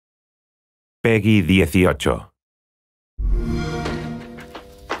Peggy 18.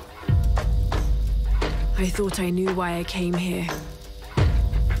 I thought I knew why I came here.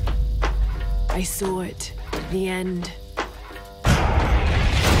 I saw it. The end. It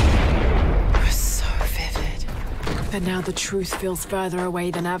was so vivid. But now the truth feels further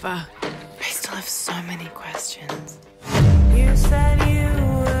away than ever. I still have so many questions. You said you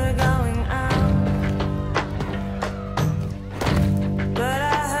were going out, but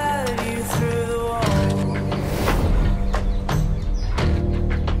I heard you through the wall.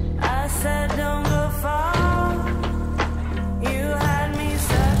 I said don't go far. You had me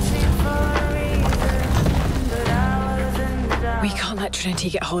searching for a reason, but I was in the dark. We can't let Trinity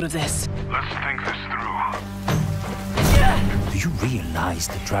get hold of this. Let's think this through. Do you realize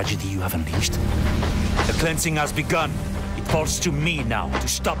the tragedy you have unleashed? The cleansing has begun. It falls to me now to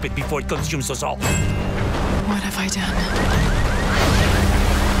stop it before it consumes us all. What have I done?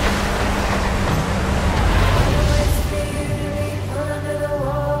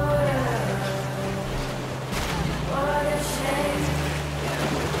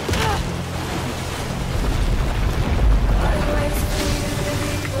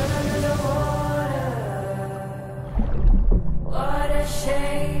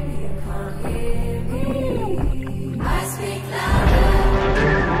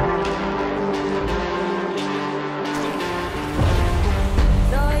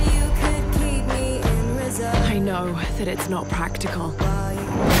 That it's not practical.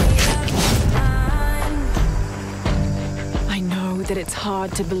 I know that it's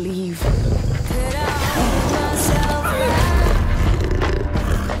hard to believe.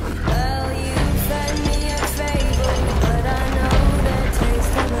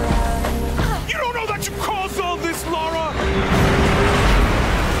 You don't know that you caused all this, Lara!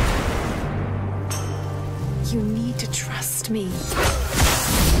 You need to trust me.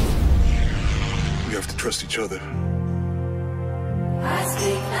 We have to trust each other.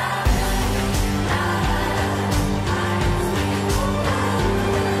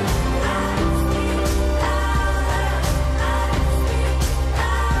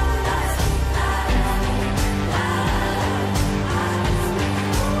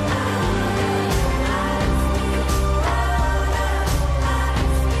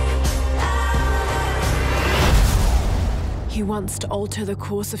 He wants to alter the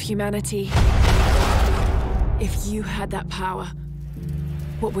course of humanity. If you had that power,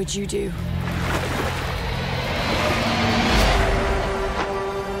 what would you do?